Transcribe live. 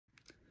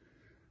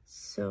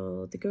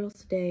So the girls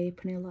today,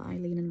 Pernilla,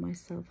 Eileen and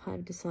myself,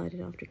 have decided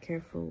after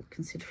careful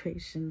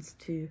considerations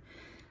to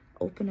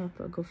open up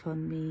a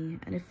GoFundMe,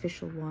 an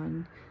official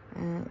one,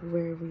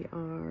 where we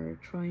are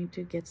trying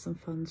to get some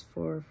funds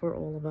for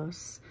all of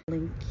us.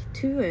 Link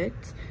to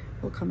it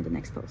will come in the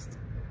next post.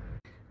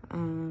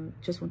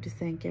 Just want to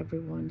thank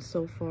everyone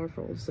so far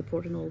for all the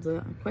support and all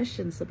the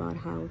questions about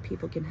how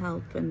people can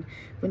help, and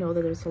we know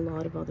that there's a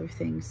lot of other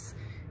things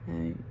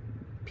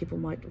people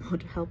might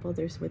want to help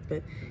others with,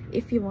 but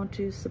if you want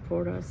to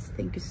support us,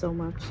 thank you so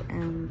much.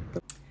 And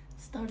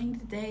starting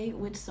the day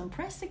with some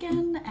press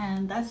again,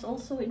 and that's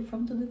also in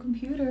front of the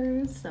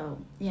computer, so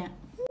yeah.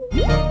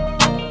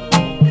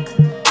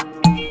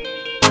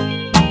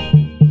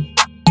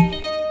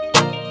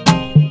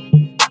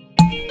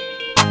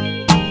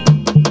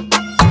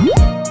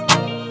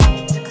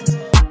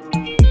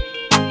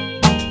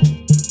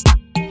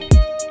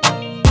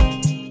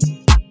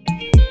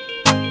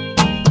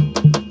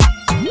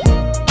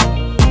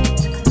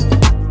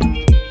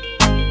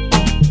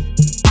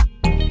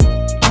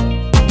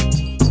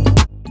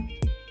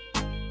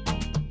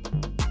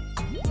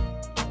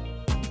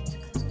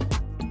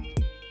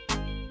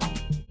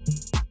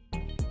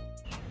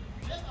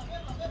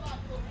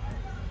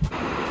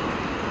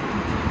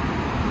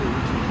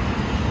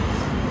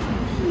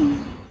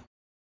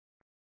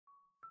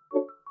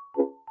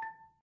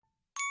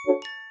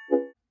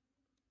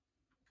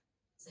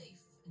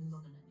 Safe in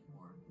London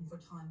anymore, and for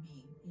time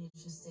being you need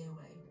to just stay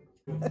away.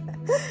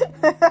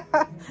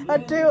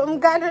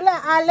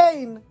 Mganula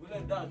Alain.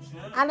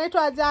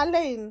 Anaitwa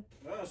Alain.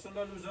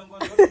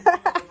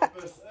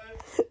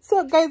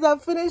 So guys,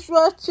 I've finished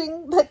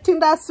watching the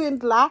Tinder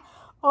Swindler.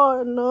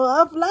 Oh no,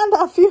 I've learned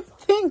a few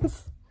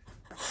things.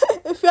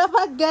 If you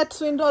ever get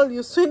swindled,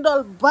 you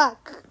swindle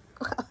back.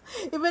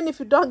 Even if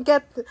you don't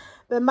get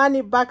the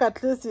money back,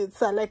 at least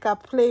it's like a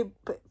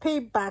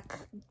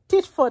payback.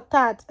 Tit for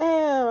tat.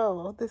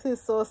 Oh, this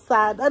is so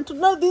sad. And to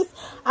know this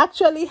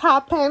actually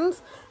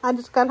happens, and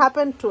it can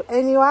happen to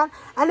anyone.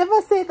 I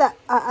never say that,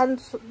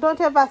 and don't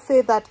ever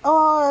say that,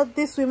 oh,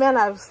 these women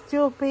are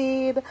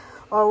stupid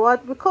or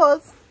what,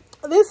 because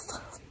these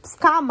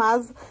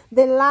scammers,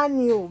 they learn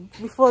you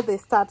before they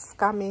start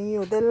scamming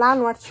you. They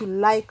learn what you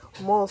like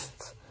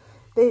most.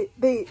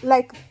 They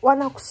like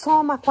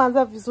wanakusoma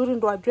kwanza vizuri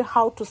ndo wajue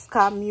how to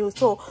scam you.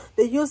 So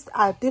they used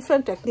a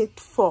different technique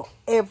for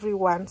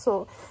everyone.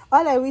 So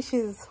all I wish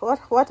is,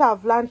 what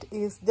I've learned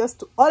is just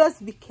to always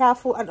be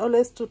careful and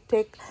always to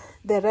take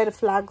the red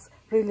flags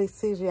really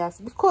serious.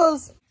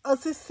 Because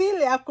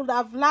Cecilia could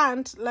have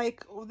learned,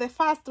 like the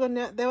first, when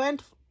they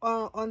went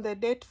on the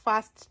date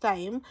first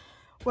time,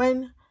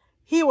 when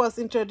he was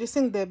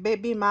introducing the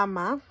baby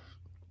mama,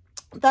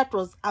 that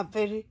was a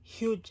very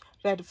huge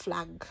red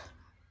flag.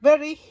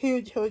 Very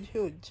huge.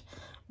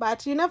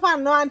 But you never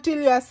know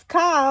until you are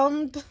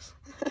scammed.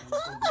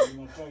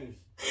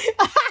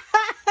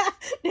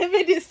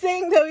 David is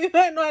saying the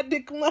women were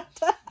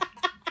dickmata.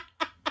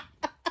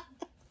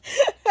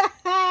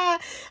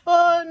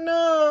 Oh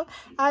no,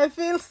 I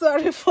feel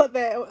sorry for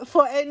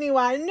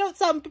anyone. You know,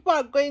 some people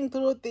are going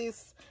through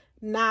this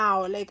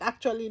now, like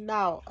actually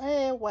now.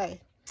 Hey,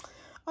 why?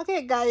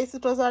 Okay guys,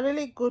 it was a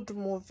really good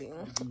movie.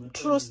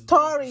 True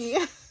story.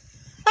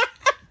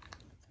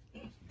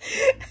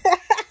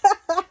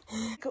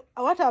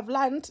 What I've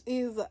learned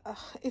is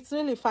it's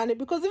really funny,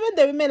 because even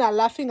the women are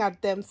laughing at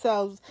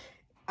themselves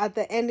at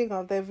the ending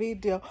of the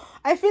video.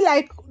 I feel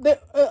like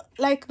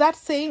like that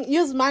saying,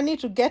 use money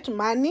to get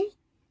money.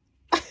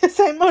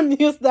 Simon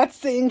used that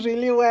saying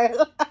really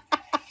well.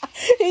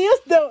 He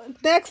used the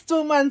next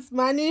woman's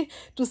money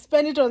to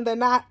spend it on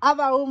the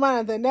other woman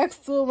and the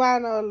next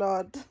woman. Oh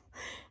Lord.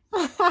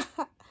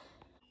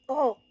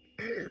 Oh,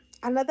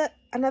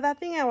 another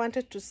thing I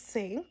wanted to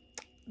say,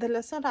 the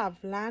lesson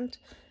I've learned,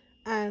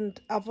 and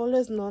I've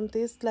always known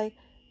this, like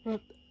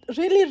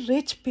really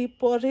rich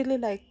people, really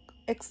like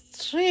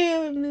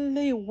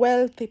extremely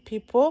wealthy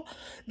people,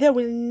 they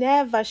will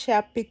never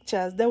share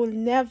pictures. They will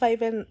never,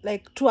 even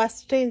like to a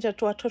stranger,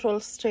 to a total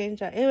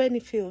stranger, even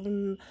if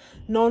you've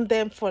known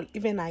them for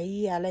even a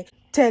year, like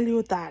tell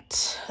you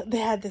that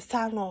they are the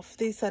son of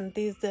this and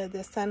this, they're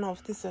the son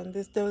of this and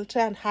this. They will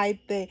try and hide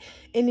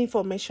any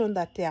information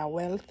that they are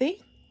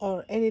wealthy,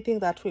 or anything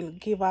that will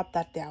give up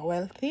that they are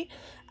wealthy.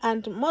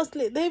 And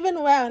mostly they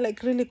even wear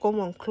like really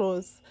common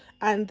clothes,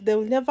 and they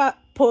will never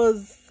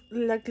pose,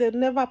 like they'll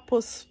never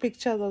post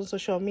pictures on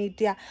social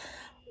media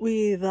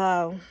with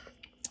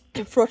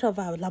in front of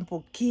a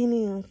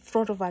Lamborghini,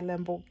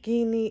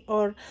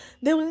 or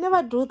they will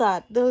never do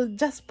that. They'll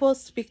just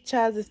post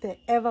pictures. If they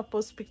ever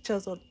post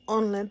pictures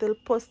online, they'll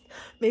post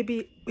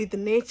maybe with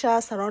nature,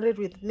 surrounded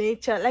with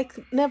nature, like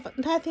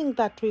nothing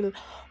that will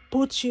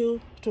put you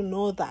to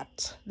know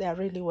that they are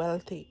really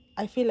wealthy.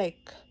 I feel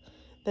like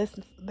that's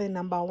the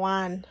number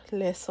one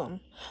lesson.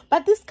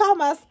 But these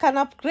scammers can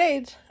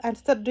upgrade and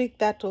start doing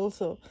that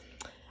also.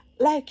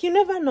 Like, you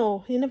never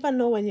know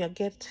when you're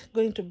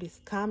going to be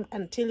scammed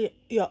until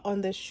you're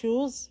on the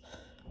shoes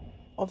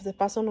of the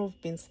person who's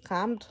been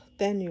scammed.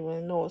 Then you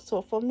will know.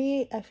 So for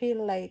me, I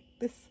feel like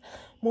this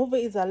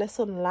movie is a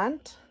lesson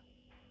learned.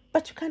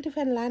 but you can't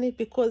even learn it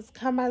because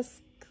scammers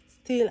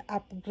still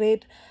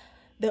upgrade.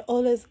 They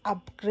always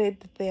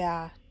upgrade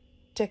their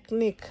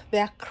technique,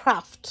 their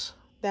craft.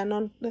 They're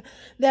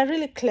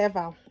really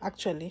clever.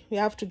 Actually, we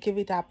have to give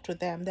it up to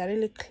them. They're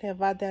really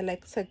clever. They're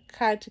like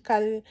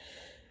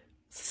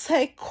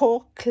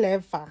psycho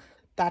clever.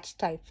 That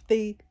type.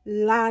 They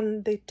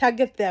learn. They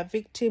target their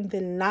victim. They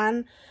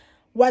learn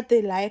what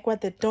they like,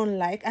 what they don't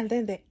like, and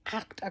then they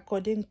act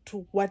according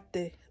to what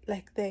they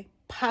like. They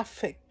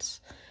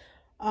perfect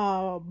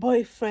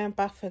boyfriend,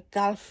 perfect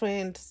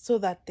girlfriend, so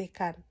that they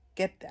can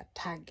get their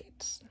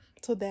target.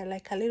 So they're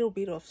like a little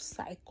bit of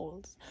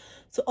cycles.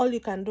 So all you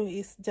can do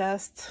is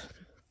just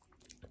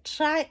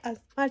try as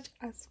much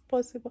as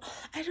possible.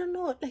 I don't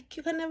know, like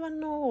you can never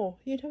know.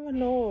 You never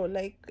know.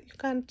 Like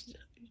you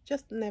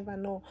just never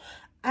know.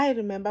 I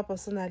remember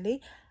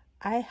personally,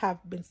 I have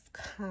been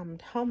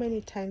scammed how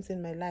many times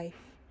in my life?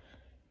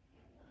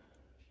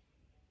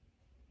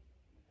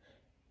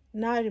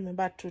 Now I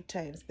remember 2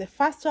 times. The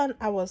first one,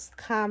 I was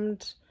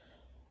scammed.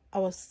 I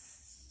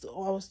was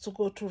to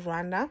go to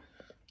Rwanda.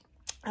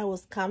 I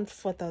was scammed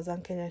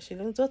 4,000 Kenyan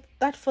shillings. So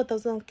that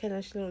 4,000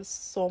 Kenyan shillings was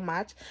so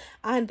much,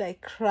 and I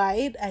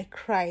cried.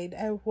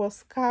 I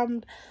was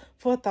scammed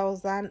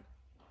 4,000,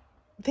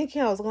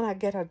 thinking I was gonna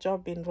get a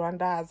job in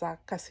Rwanda as a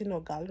casino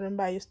girl.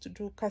 Remember, I used to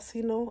do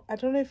casino. I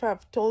don't know if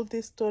I've told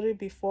this story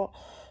before,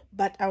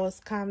 but I was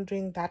scammed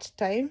during that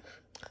time.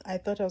 I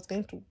thought I was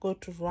going to go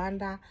to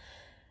Rwanda,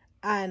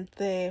 and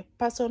the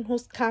person who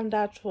scammed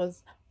out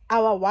was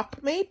our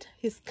workmate.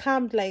 He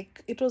scammed,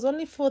 like, it was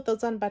only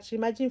 4,000, but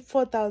imagine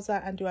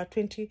 4,000 and there were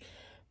 20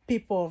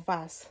 people of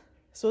us.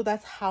 So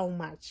that's how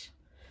much?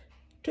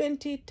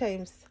 20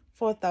 times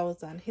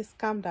 4,000. He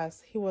scammed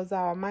us. He was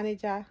our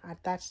manager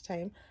at that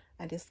time,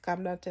 and he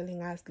scammed us,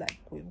 telling us like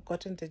we've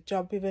gotten the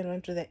job, even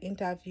went to the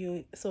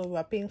interview. So we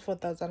were paying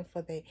 4,000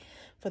 for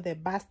the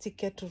bus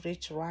ticket to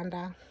reach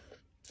Rwanda.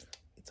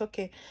 It's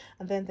okay.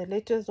 And then the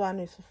latest one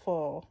is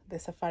for the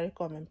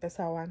Safaricom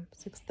M-Pesa one,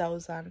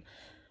 6,000.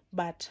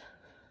 But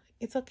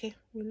it's okay.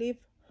 We live,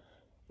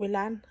 we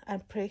learn,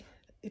 and pray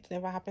it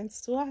never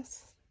happens to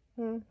us.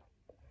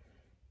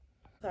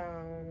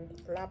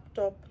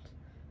 Laptop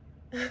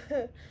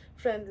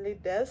friendly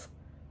desk.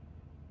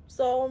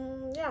 So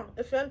yeah,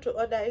 if you want to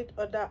order it,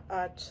 order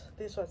at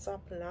this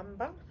WhatsApp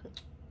number.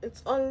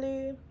 It's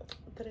only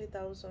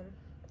 3,000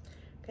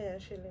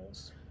 Kenyan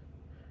shillings.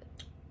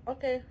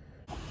 Okay.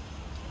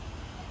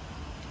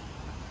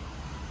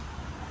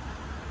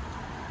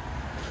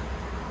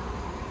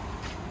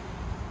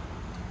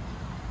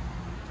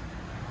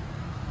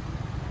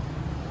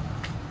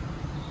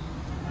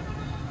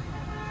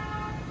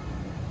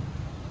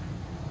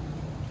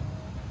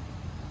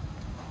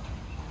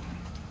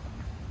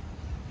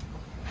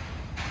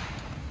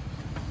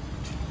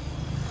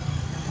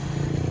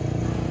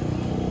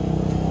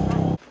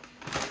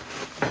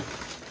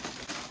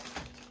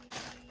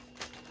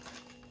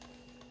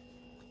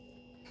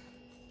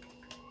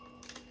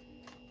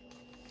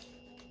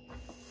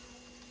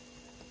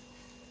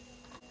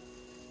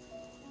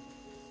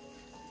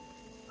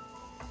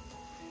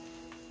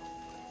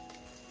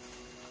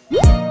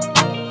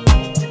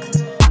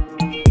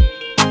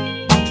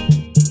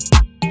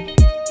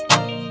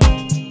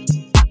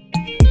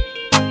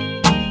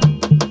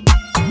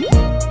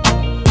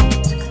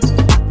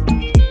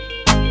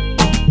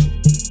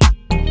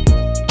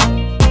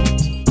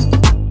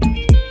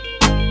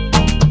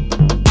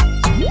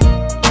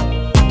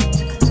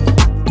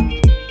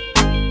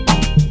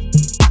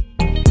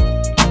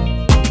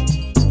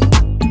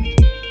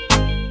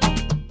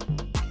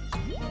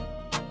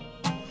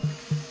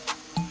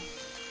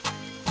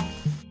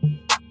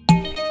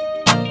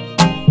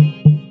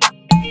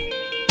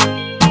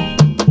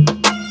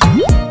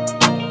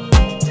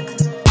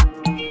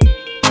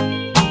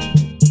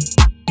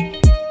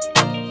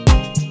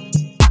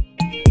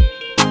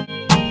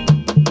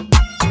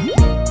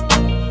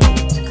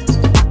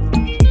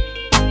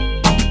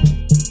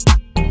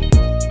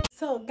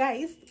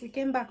 Guys, we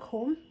came back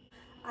home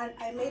and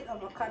I made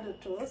avocado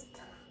toast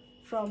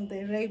from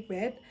the rye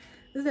bread.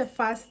 This is the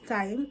first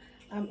time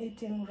I'm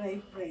eating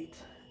rye bread,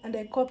 and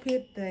I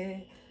copied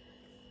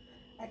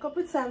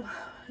some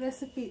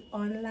recipe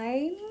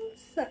online.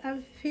 So I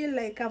feel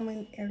like I'm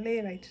in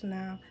LA right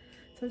now,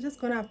 so I'm just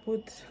gonna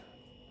put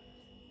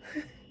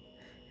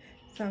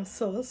some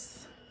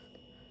sauce,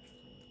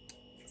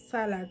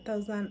 salad,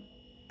 Thousand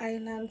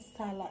Island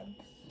salad.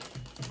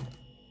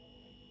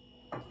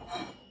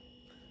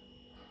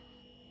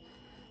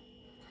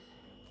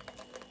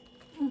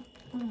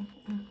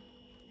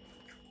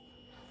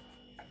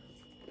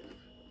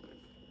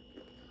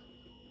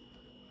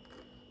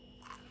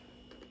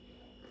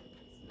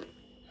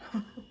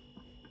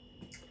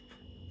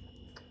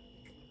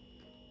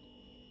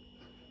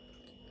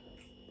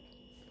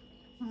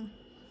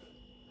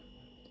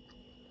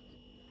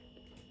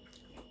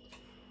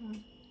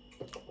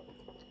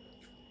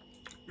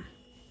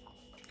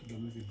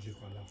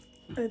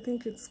 I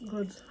think it's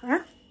good. Huh?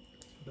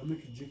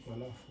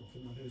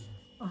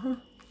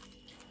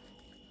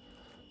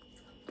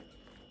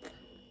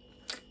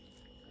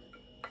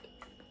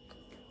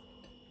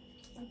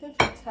 think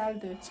it's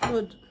healthy. It's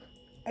good.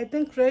 I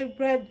think red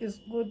bread is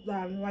good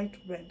than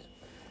white bread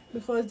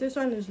because this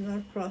one is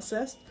not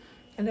processed.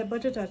 And I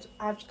bought it at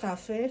Art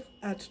Cafe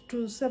at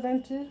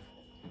 $2.70.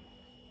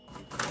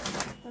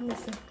 Let me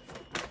see.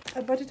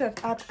 I bought it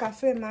at Art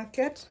Cafe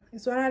Market.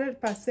 It's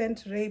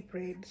 100% rye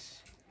bread,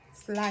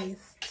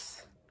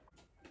 sliced.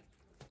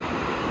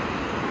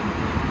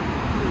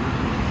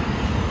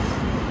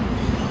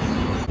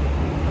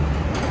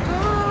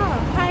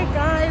 Hi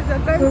guys,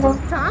 I'm going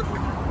to talk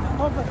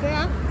over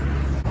there.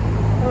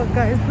 Oh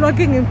guys,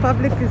 vlogging in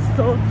public is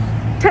so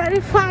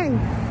terrifying.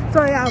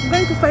 So yeah, I'm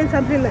going to find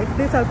something like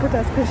this. I'll put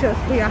a screenshot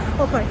here.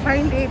 Hope I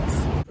find it.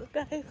 So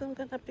guys, I'm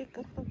gonna pick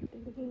up something.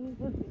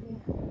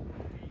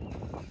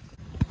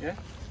 Yeah?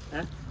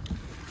 Yeah?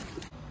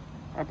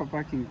 Apa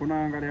packing?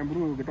 Kuna gari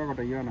bro kita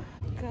tayana.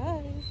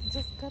 Guys,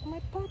 just got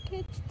my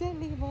package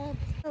delivered.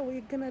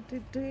 We're gonna be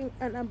doing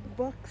an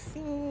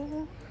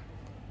unboxing.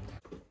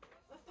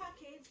 The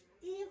package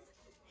is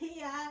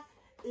here.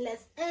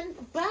 Let's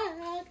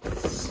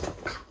unbox.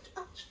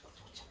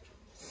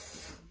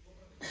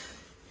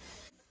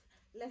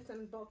 Let's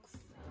unbox.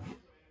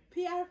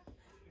 PR.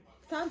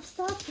 Some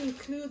stuff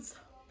includes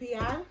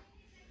PR,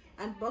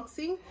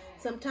 unboxing.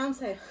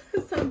 Sometimes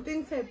some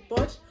things I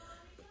bought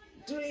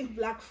during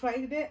Black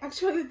Friday.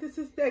 Actually, this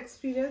is the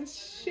experience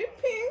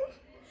shipping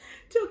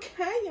to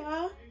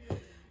Kenya.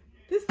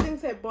 These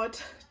things I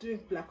bought during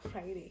Black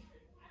Friday.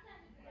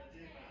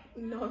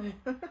 No,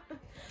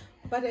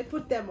 but I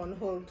put them on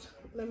hold.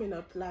 Let me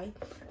not lie.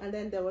 And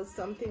then there was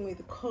something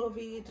with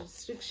COVID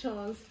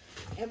restrictions,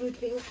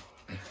 everything.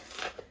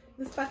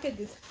 This package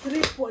is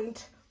 3.4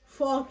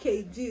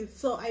 kg,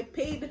 so I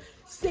paid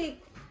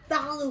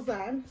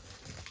 6,000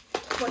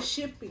 for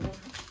shipping.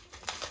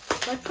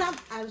 But some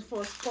are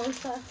for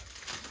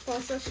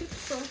sponsorship,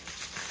 so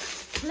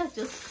let's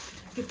just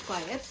keep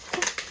quiet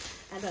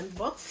and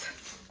unbox.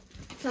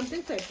 Some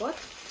things I bought,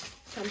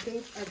 some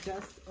things are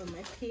just on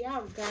my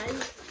PR,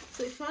 guys.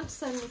 So if you want to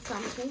send me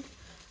something,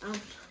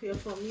 you're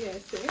from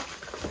USA,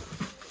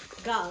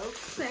 girls,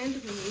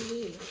 send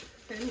me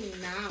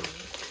now.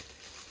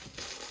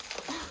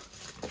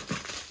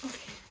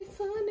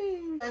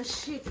 And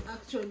ship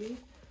actually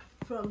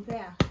from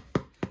there,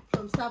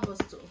 from Sephora.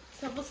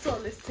 Sephora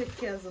always take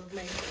care of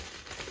my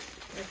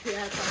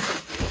PR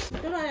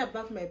package. Don't worry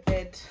about my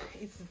bed,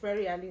 it's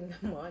very early in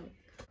the morning.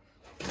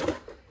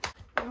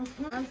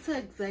 I'm so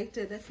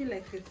excited. I feel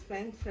like it's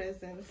buying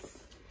presents.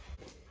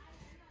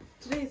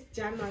 Today is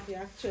January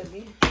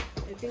actually.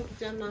 I think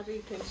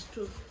January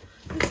 22.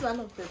 This is one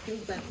of the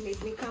things that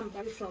made me come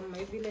back from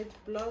my village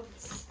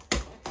blogs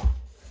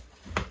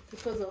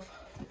because of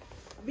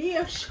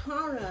beer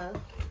shower.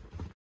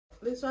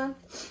 This one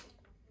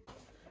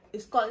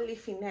is called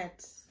Leafy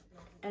Nets.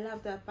 I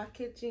love the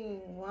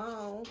packaging.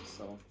 Wow,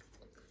 so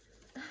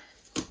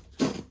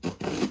I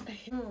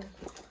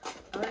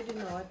already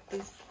know what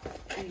this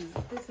is.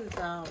 This is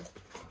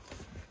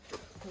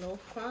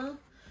loafer.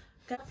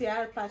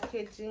 PR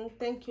packaging.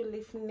 Thank you,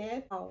 Leafy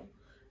Net. Oh,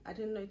 I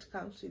didn't know it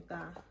comes with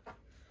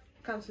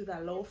a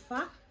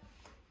loafer.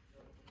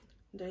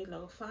 The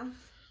loafer.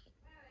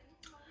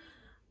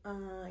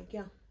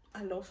 Yeah,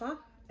 a loafer.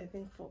 I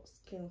think for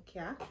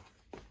skincare,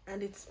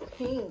 and it's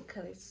pink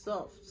and it's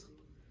soft.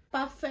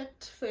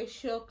 Perfect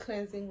facial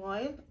cleansing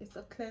oil. It's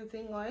a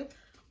cleansing oil.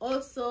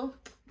 Also,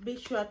 be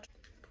sure to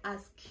a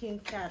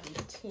skincare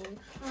routine.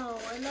 Oh,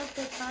 I love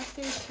the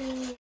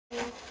packaging.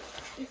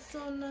 It's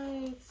so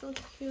nice, so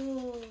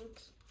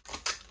cute.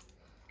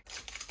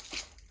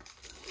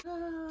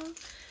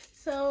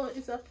 So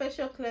it's a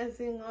facial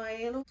cleansing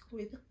oil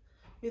with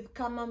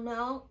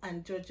chamomile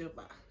and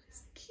jojoba.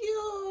 It's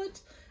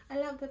cute. I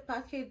love the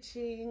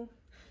packaging.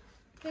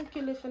 Thank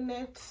you,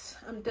 Lifanet.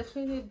 I'm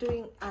definitely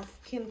doing a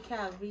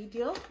skincare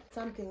video.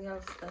 Something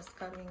else that's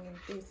coming in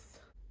this.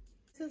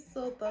 This is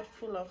so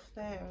thoughtful of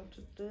them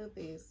to do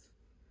this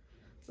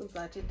so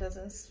that it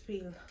doesn't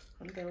spill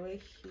on the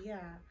way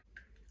here.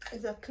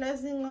 It's a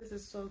cleansing. This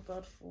is so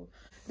thoughtful.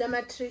 The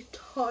Matri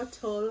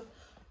Total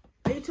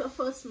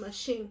 801st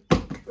machine.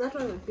 That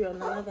one will be on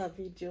another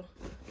video.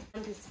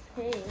 And it's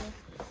paying.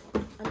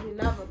 And we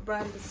love a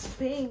brand is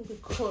paying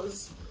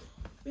because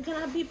we're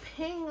gonna be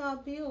paying our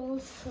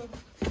bills. So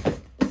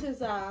this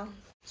is a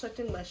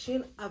sorting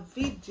machine. A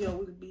video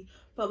will be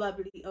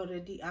probably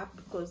already up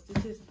because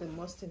this is the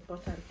most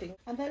important thing.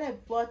 And then I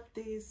bought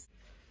this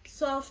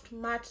soft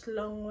matte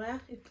longwear.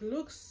 It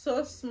looks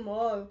so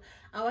small.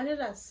 I wanted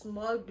a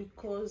small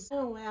because I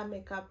don't wear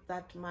makeup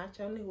that much.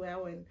 I only wear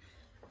when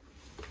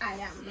I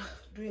am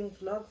doing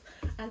vlogs.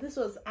 And this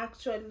was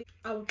actually,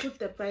 I will put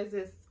the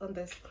prices on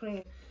the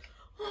screen.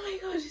 Oh my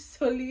god, it's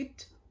so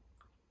lit.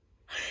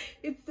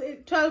 It's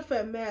 12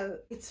 ml.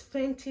 It's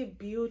Fenty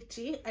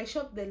Beauty. I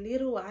shopped the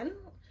little one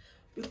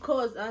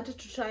because I wanted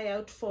to try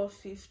out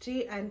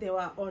 450 and they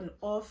were on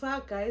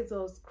offer, guys. It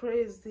was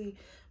crazy.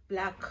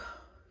 Black.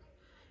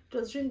 It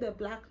was during the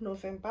Black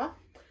November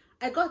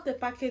I got the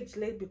package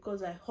late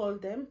because I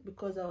hauled them,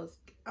 because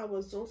I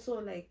was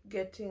also like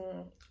getting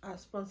a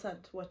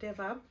sponsored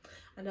whatever,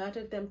 and I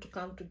wanted them to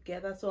come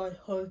together, so I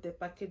hauled the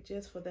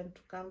packages for them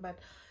to come. But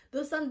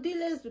there was some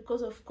delays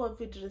because of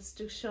COVID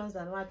restrictions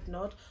and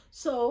whatnot,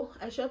 so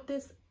I shopped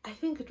this. I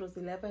think it was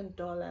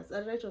 $11. I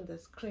read on the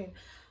screen,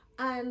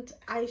 and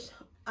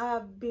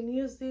I've been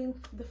using,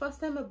 the first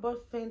time I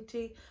bought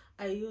Fenty,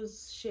 I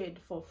used shade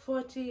for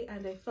 40,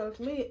 and I felt,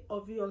 many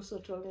of you also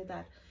told me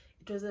that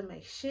it wasn't my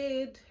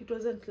shade. It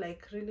wasn't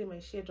like really my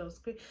shade on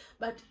screen,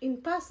 but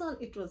in person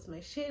it was my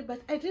shade.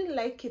 But I didn't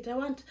like it. I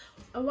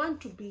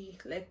want to be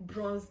like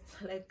bronzed,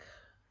 like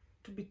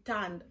to be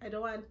tanned. I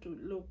don't want to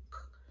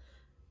look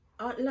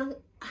long.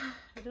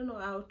 I don't know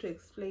how to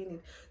explain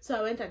it. So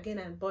I went again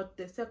and bought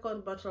the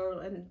second bottle,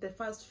 and the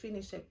first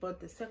finish I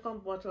bought the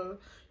second bottle,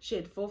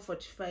 shade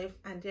 445,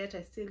 and yet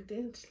I still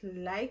didn't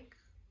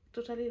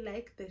totally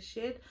like the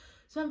shade.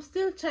 So I'm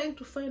still trying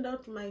to find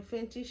out my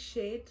Fenty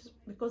shade,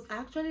 because I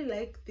actually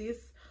like this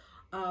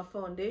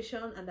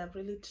foundation, and I'm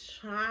really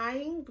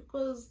trying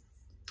because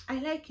I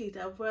like it.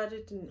 I've wear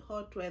it in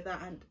hot weather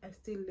and I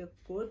still look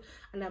good,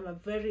 and I'm a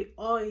very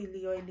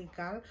oily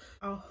girl.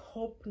 I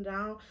hope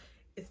now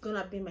it's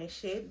gonna be my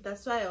shade.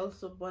 That's why I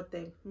also bought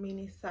the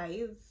mini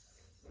size,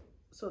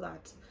 so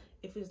that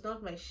if it's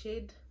not my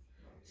shade,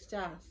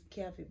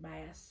 sitasikia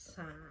vibaya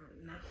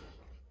sana.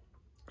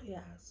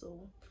 Yeah, so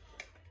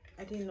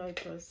I didn't know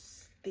it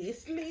was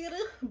this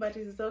little, but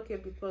it's okay,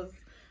 because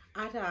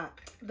at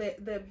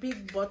the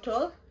big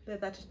bottle, the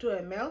 32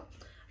 ml,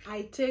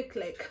 I take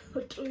like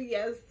 2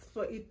 years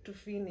for it to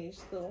finish,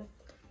 so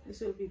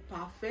this will be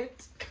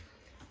perfect.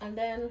 And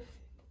then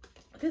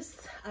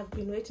this, I've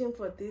been waiting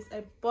for this.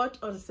 I bought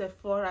on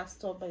Sephora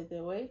store, by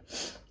the way.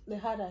 They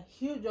had a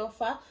huge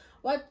offer.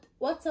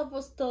 What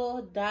Sephora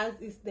store does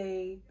is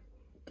they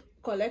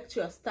collect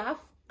your stuff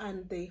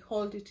and they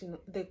hold it in,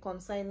 they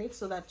consign it,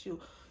 so that you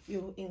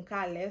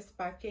incur less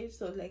package.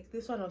 So like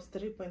this one was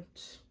 3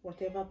 point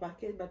whatever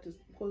package, but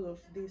it's because of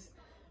this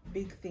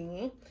big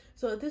thingy.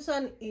 So this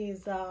one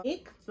is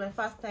it's my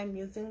first time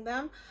using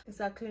them. It's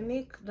a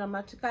Clinique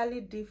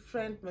Dramatically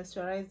Different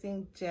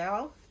Moisturizing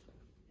Gel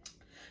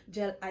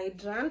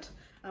hydrant.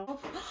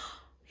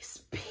 It's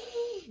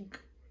big.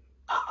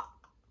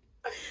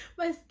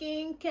 My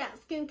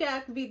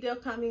skincare video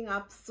coming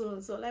up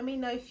soon, so let me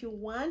know if you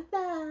want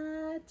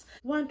that.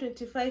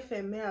 125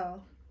 ml,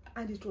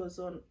 and it was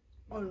on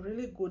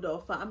really good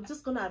offer. I'm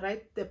just gonna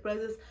write the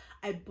prices.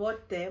 I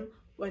bought them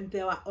when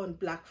they were on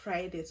Black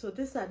Friday, so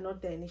these are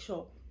not the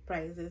initial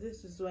prices.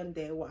 This is when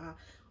they were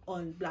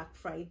on Black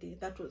Friday.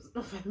 That was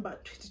November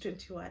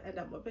 2021, and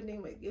I'm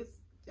opening my gifts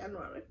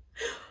January.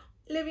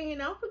 Living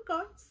in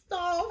Africa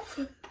stuff.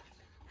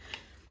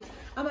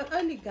 I'm an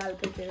early girl,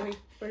 but very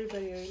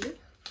early.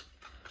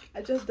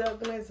 I just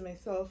diagnosed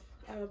myself.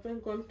 I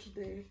haven't gone to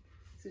the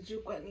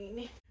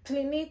Sijukwanini.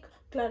 Clinique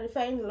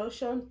Clarifying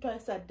Lotion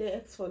Twice a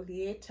Day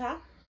Exfoliator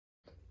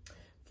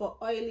for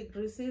oily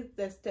greases.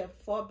 The step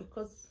 4,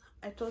 because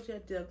I told you I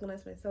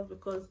diagnosed myself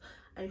because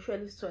I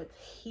usually sweat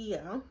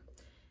here.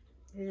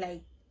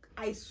 Like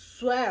I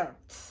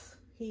sweat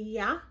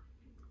here.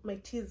 My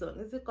T-zone.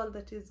 Is it called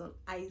the T-zone?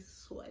 I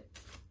sweat.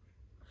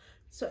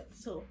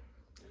 So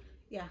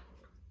yeah.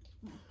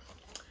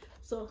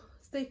 So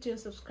stay tuned,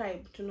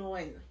 subscribe to know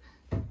when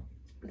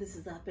this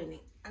is happening.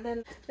 And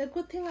then the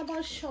good thing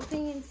about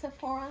shopping in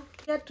Sephora,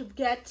 you get to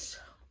get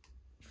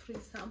free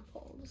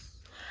samples,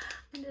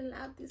 and I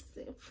love these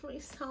free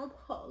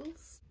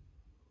samples.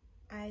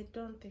 I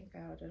don't think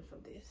I ordered for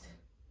this.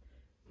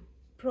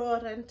 Pro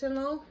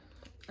Retinol,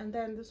 and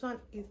then this one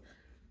is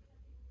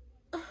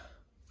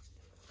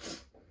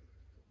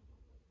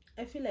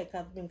I feel like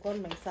I've been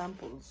called my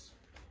samples,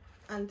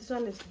 and this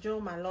one is Joe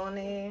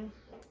Malone,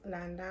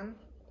 London.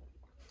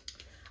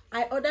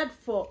 I ordered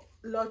for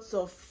lots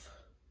of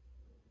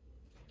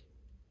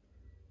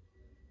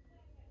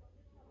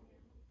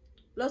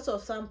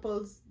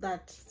samples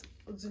that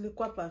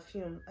zilikuwa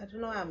perfume. I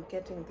don't know why I'm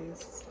getting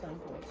these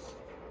samples.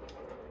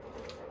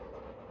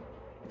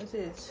 This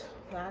is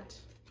that,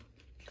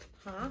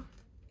 huh?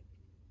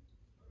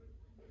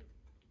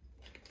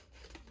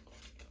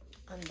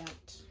 And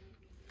that.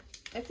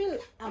 I feel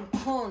I'm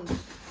torn.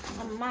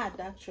 I'm mad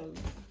actually.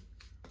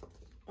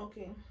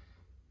 Okay.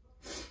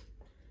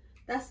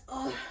 That's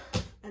all.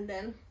 And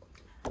then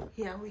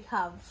here we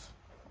have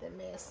the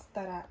mess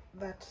that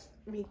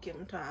me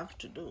came to have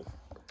to do.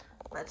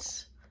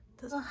 But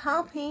I'm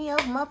happy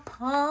of my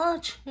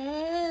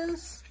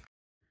purchase.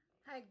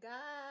 Hi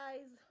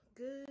guys,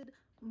 good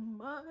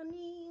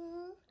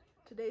morning.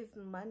 Today is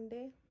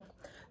Monday,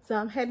 so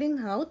I'm heading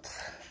out.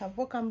 I've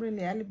woke up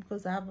really early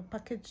because I have a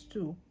package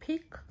to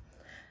pick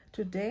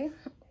today.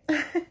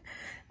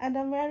 And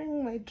I'm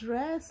wearing my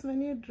dress, my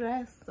new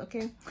dress.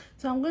 Okay,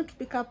 so I'm going to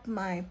pick up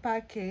my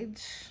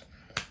package.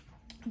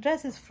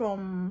 Dress is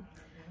from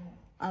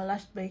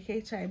Lashed by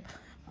K-Type.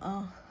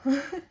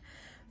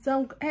 So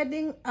I'm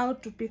heading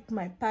out to pick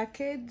my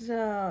package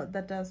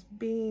that has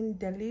been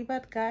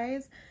delivered,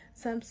 guys.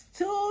 Some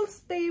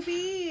stools,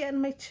 baby,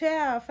 and my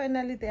chair.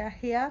 Finally, they are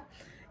here.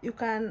 You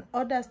can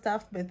order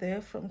stuff by the way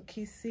from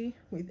Kisi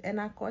with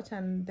Enacot,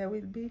 and they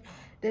will be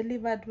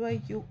delivered where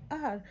you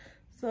are.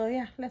 So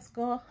yeah, let's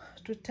go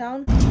to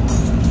town.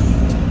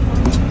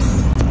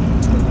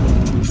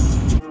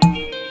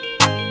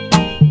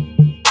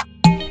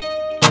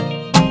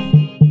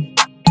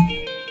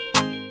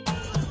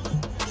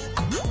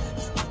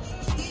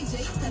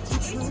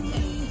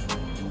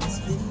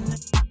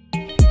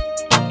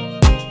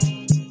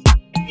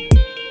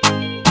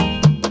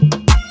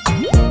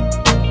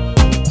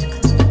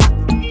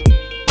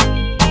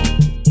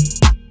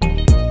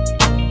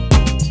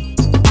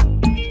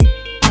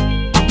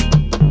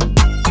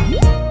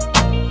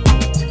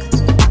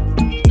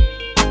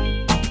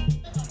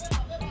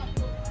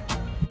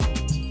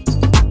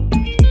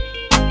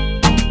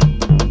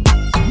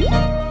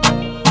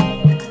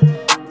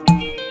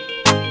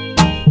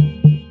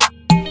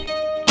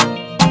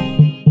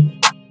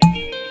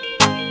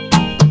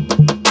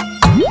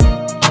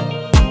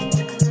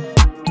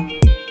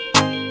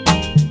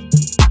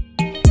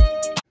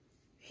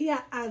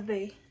 Here are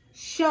the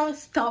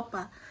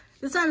showstopper.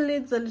 This one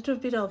needs a little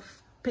bit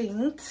of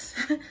paint.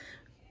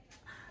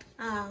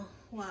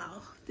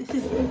 Wow, this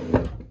is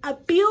a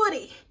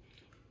beauty.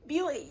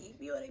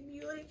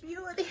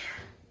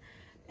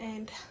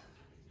 And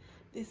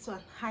this one,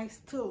 high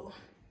stool.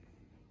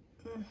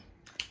 What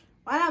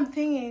I'm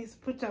thinking is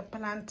put a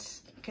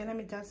plant. Okay, let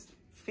me just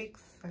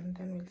fix and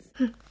then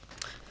we'll see.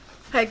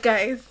 Hi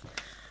guys,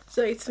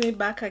 so it's me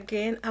back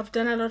again. I've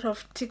done a lot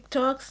of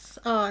TikToks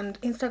and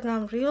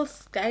Instagram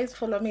reels. Guys,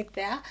 follow me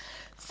there.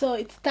 So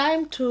it's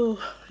time to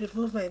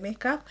remove my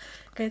makeup.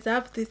 Guys, I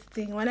have this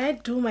thing. When I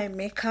do my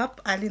makeup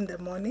early in the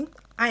morning,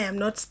 I am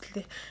not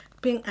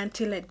sleeping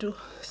until I do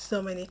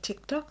so many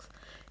TikToks.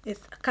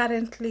 It's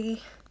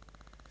currently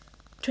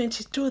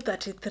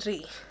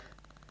 22:33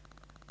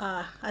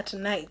 at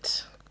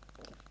night.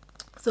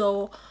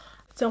 So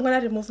I'm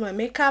gonna remove my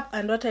makeup,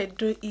 and what I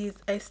do is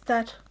I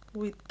start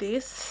with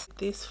this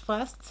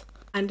first,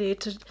 and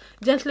it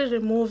gently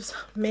removes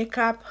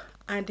makeup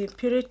and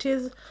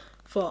impurities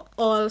for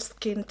all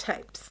skin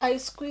types. I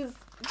squeeze.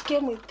 It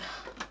came with,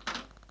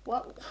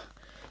 wow,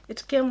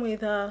 it came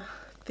with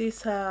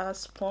this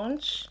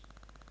sponge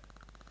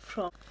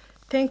from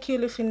Thank You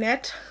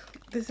Leafinet.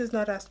 This is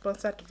not a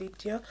sponsored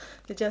video.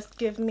 They just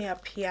gave me a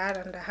PR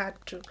and I had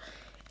to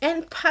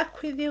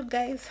unpack with you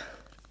guys.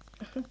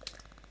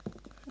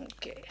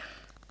 Okay,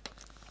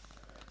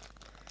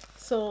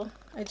 so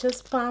I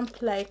just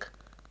pump like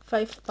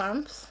 5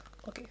 pumps.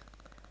 Okay,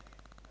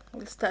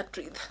 we'll start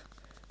with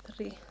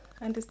 3,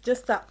 and it's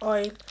just the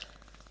oil,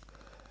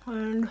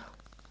 and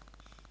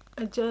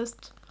I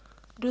just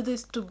do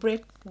this to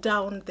break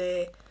down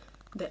the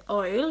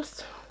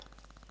oils.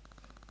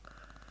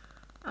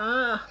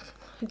 I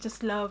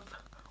just love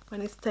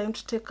when it's time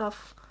to take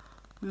off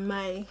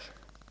my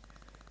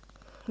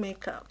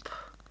makeup.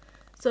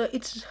 So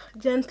it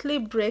gently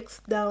breaks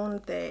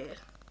down the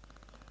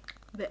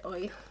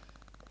oil.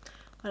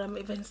 What I'm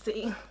even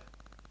saying,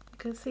 you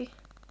can see,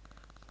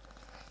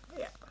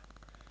 yeah.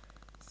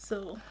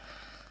 So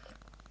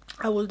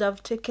I would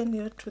have taken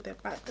you to the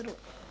bathroom,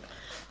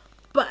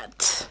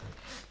 but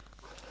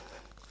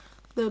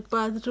the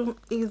bathroom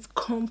is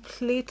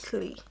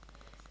completely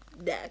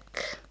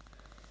dark.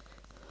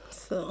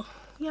 So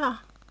yeah,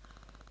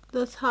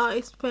 that's how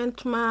I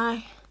spent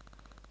my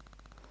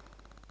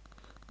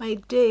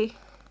day.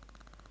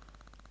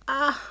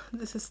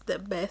 This is the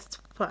best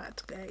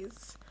part,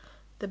 guys,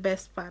 the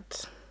best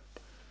part.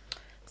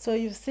 So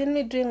you've seen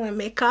me doing my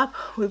makeup,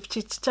 we've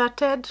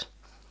chit-chatted,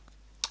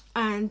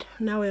 and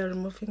now we're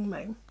removing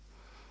my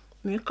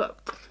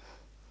makeup.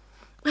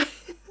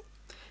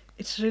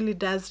 It really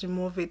does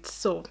remove it.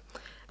 So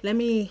let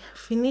me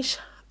finish,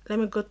 let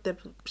me go to the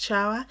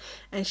shower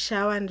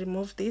and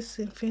remove these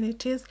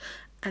infinities,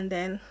 and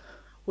then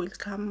we'll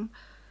come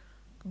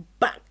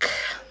back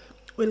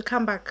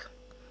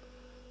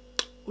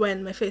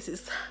when my face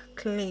is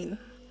clean.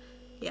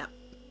 Yeah.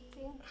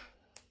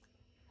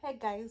 Hey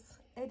guys,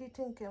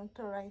 editing came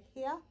to right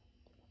here.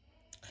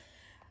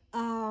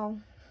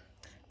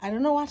 I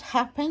don't know what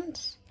happened,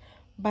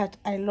 but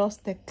I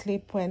lost the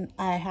clip when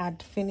I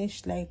had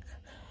finished like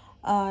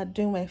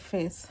doing my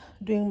face,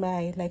 doing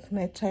my like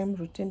nighttime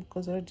routine,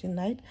 because already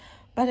night.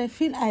 But I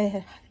feel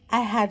I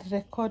had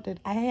recorded.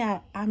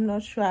 I'm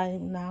not sure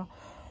now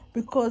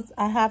because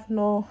I have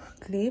no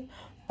clip.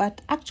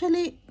 But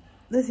actually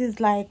this is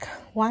like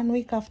 1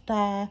 week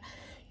after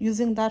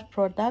using that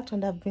product,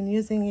 and I've been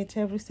using it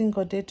every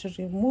single day to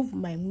remove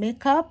my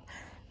makeup,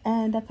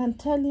 and I can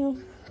tell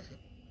you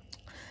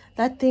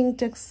that thing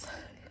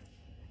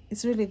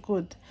it's really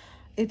good.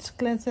 It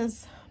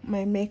cleanses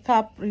my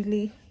makeup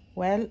really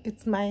well.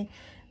 It's my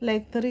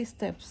like 3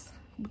 steps,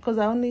 because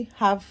I only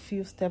have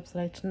few steps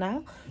right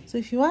now. So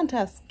if you want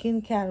a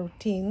skincare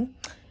routine,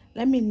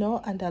 let me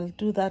know and I'll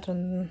do that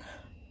on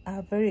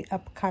a very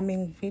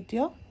upcoming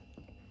video.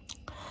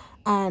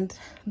 And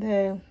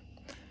don't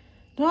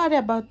worry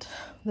about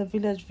the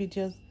village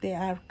videos, they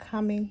are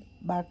coming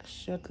back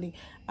shortly.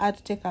 I had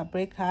to take a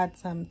break, I had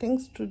some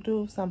things to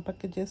do, some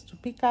packages to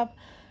pick up,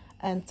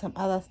 and some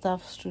other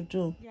stuff to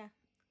do. Yeah,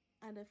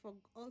 and I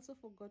also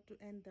forgot to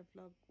end the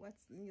vlog.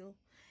 What's new?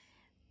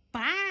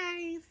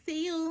 Bye.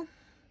 See you.